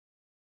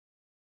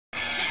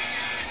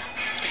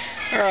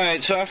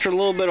Alright, so after a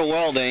little bit of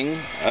welding,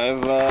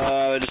 I've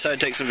decided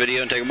to take some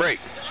video and take a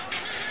break.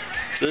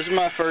 So this is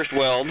my first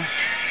weld. Let's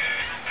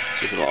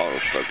see if it'll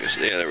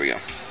autofocus. Yeah, there we go.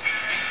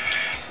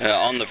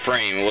 On the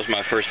frame, it was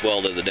my first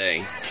weld of the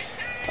day.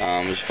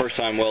 It was the first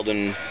time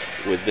welding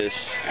with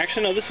this.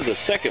 Actually, no, this was the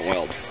second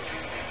weld.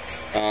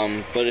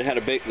 But it had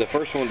the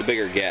first one with the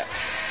bigger gap.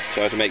 So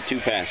I had to make 2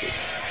 passes.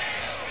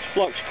 It's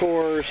flux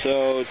core,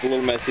 so it's a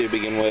little messy to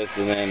begin with,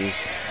 and then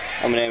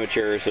I'm an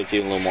amateur, so it's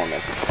even a little more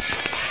messy.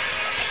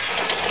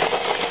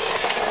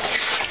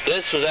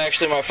 This was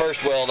actually my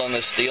first weld on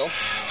this steel.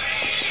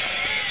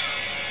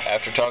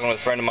 After talking with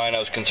a friend of mine, I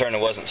was concerned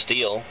it wasn't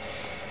steel.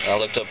 I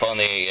looked up on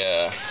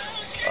the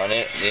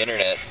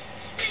internet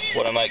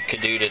what I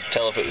could do to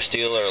tell if it was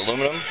steel or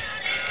aluminum.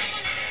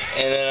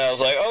 And then I was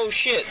like, oh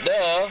shit,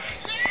 duh.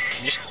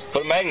 Just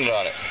put a magnet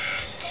on it.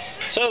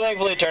 So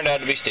thankfully it turned out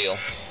to be steel.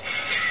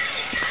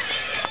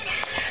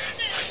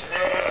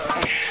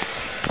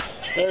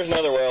 There's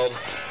another weld.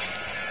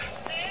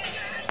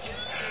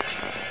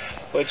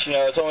 Which, you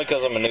know, it's only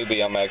because I'm a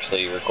newbie I'm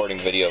actually recording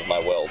video of my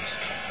welds.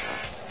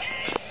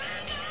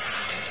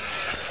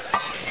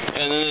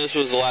 And then this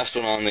was the last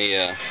one on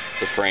the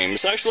frame.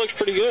 This actually looks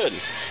pretty good,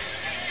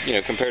 you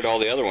know, compared to all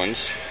the other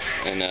ones.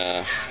 And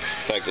the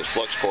fact that it's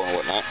flux core and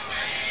whatnot.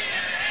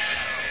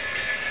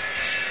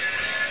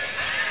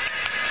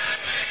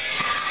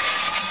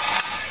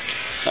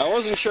 Now, I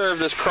wasn't sure if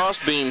this cross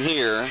beam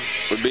here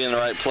would be in the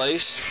right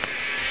place.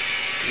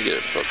 Let me get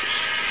it focused.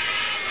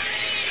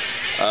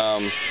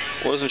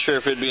 Wasn't sure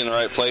if it'd be in the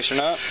right place or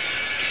not.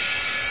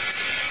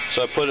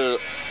 So I put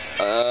it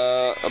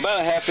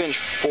about a ½ inch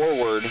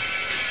forward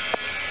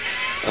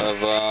of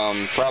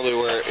probably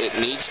where it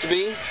needs to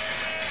be.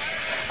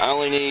 I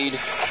only need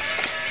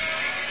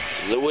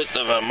the width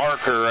of a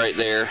marker right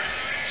there.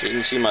 So you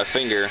can see my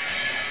finger.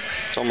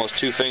 It's almost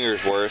 2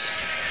 fingers worth.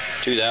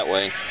 2 that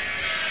way.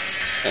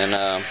 And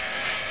that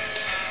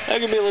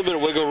could be a little bit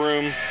of wiggle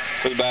room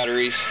for the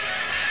batteries.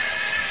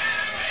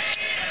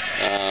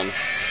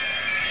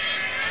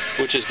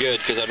 Which is good,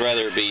 because I'd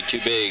rather it be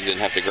too big than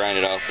have to grind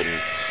it off and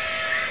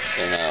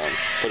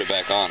put it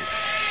back on.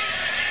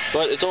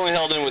 But it's only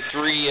held in with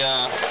 3,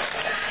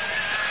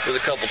 with a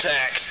couple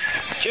tacks,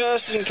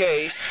 just in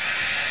case.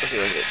 Let's see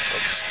if I can get it to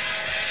focus.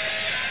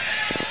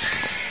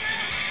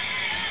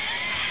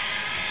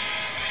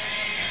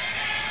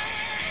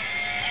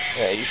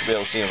 Yeah, you should be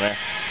able to see them there.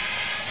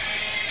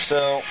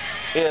 So,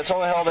 yeah, it's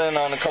only held in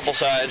on a couple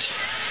sides,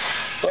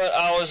 but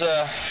I was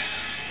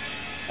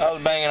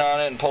banging on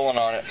it and pulling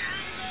on it.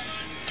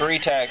 3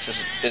 tacks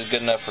is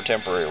good enough for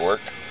temporary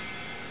work.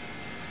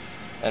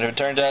 And if it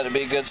turns out to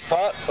be a good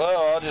spot,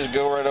 well, I'll just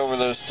go right over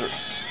those 3.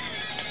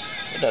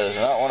 It does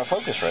not want to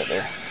focus right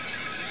there.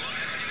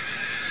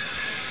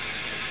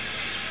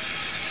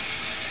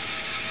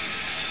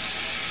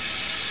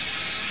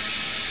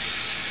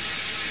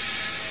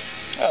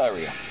 Oh, there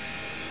we go.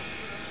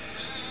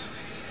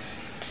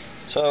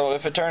 So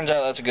if it turns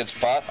out that's a good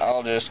spot,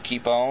 I'll just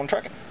keep on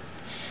trucking.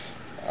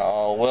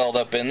 I'll weld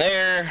up in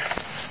there,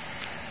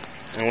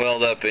 and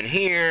weld up in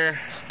here,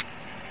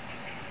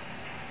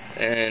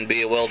 and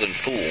be a welding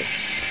fool.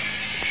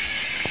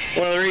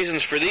 One of the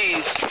reasons for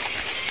these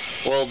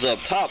welds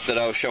up top that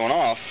I was showing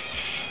off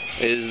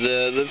is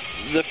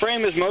the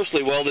frame is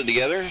mostly welded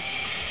together,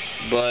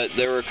 but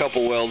there were a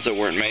couple welds that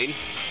weren't made.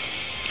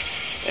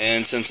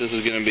 And since this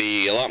is going to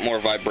be a lot more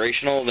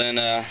vibrational than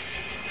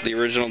the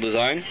original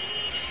design,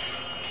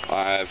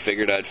 I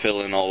figured I'd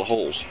fill in all the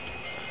holes.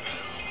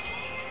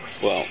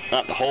 Well,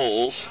 not the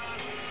holes,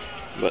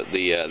 but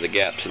the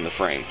gaps in the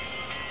frame.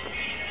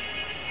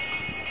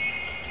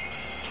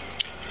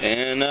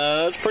 And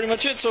that's pretty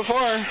much it so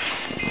far.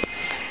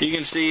 You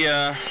can see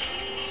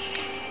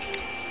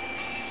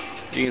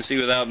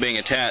without being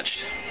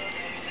attached.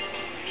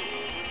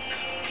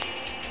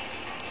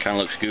 Kind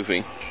of looks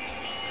goofy.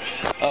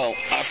 Oh,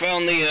 I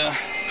found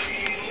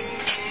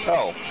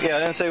oh, yeah, I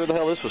didn't say what the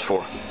hell this was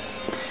for.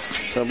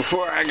 So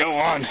before I go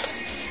on,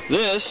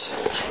 this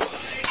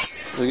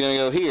is going to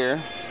go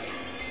here.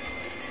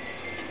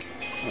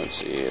 Let's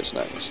see, it's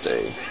not going to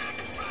stay.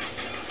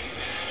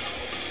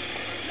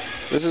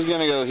 This is going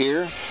to go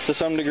here to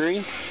some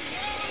degree.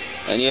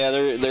 And yeah,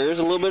 there is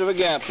a little bit of a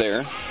gap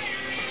there.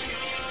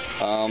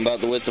 About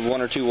the width of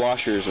 1 or 2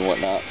 washers and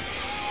whatnot.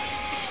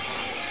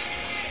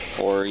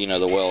 Or, you know,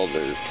 the weld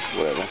or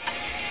whatever.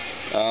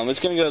 It's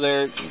going to go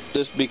there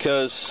just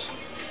because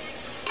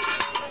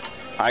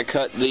I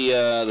cut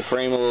the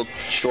frame a little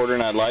shorter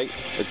than I'd like.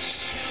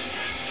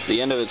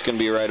 The end of it's going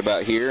to be right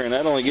about here, and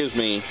that only gives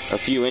me a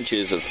few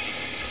inches of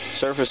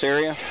surface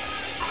area.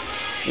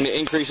 I'm going to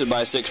increase it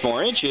by 6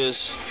 more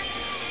inches,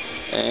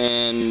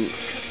 and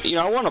you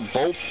know, I want to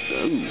bolt.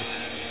 Ooh.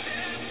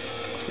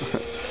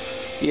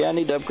 Yeah, I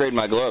need to upgrade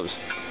my gloves.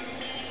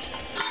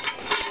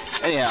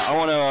 Anyhow, I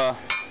want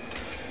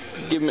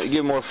to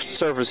give more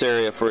surface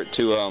area for it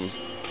to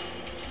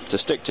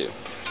stick to.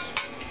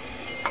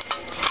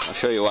 I'll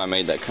show you why I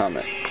made that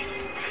comment.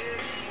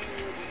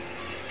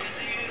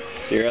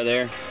 See right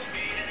there?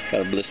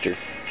 Got a blister.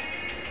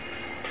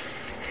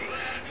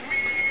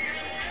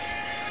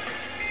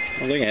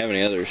 don't think I have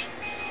any others.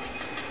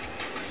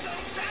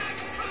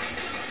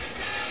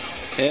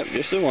 Yep,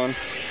 just the one.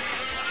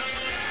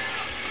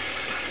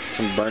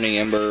 Some burning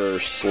ember or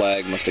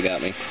slag must have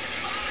got me.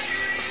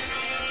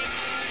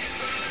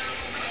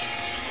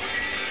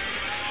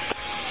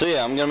 So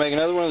yeah, I'm gonna make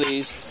another one of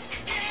these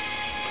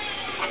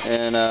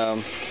and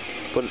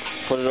put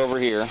it over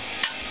here.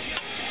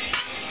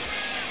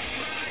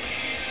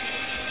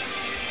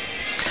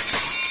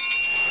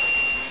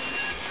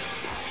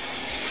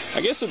 I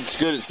guess it's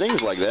good it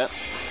sings like that.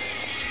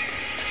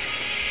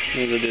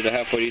 Means I did a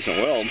halfway decent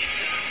weld.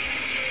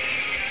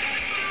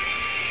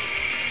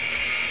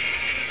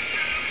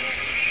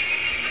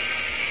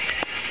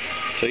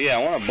 So yeah,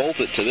 I want to bolt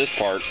it to this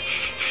part.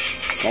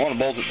 I want to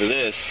bolt it to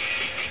this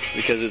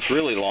because it's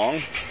really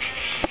long.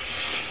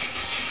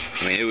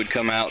 I mean, it would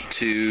come out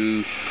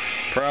to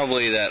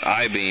probably that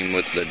I-beam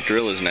with the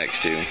drill is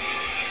next to.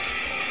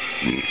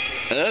 And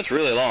that's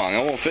really long.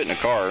 It won't fit in a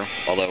car,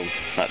 although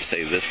not to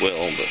say this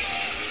will, but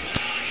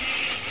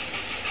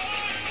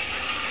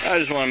I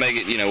just want to make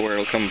it, you know, where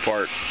it'll come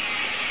apart.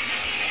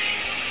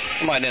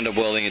 I might end up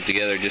welding it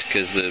together just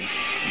because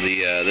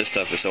this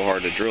stuff is so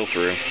hard to drill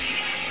through.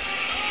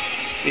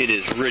 It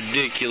is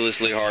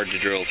ridiculously hard to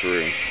drill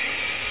through.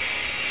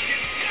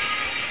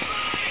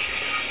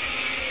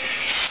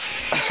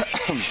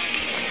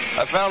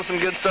 I found some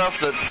good stuff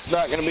that's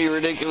not going to be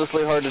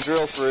ridiculously hard to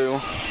drill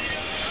through.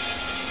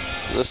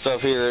 This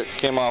stuff here, it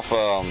came off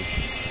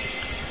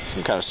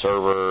some kind of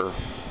server,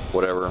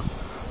 whatever.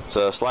 It's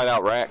a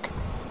slide-out rack.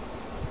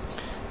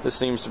 This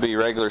seems to be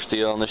regular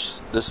steel, and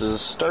this is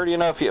sturdy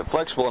enough yet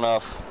flexible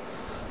enough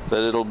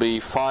that it'll be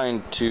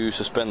fine to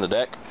suspend the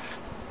deck.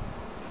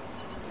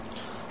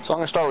 So I'm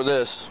going to start with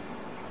this.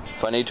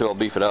 If I need to, I'll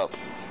beef it up,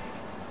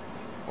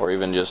 or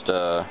even just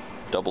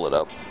double it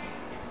up.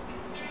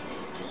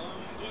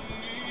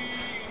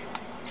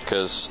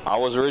 Because I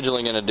was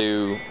originally going to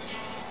do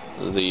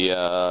the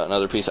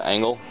another piece of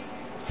angle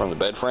from the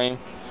bed frame,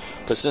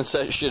 but since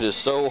that shit is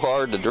so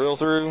hard to drill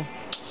through,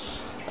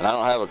 and I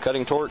don't have a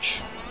cutting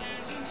torch,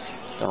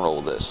 I'm gonna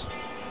roll with this.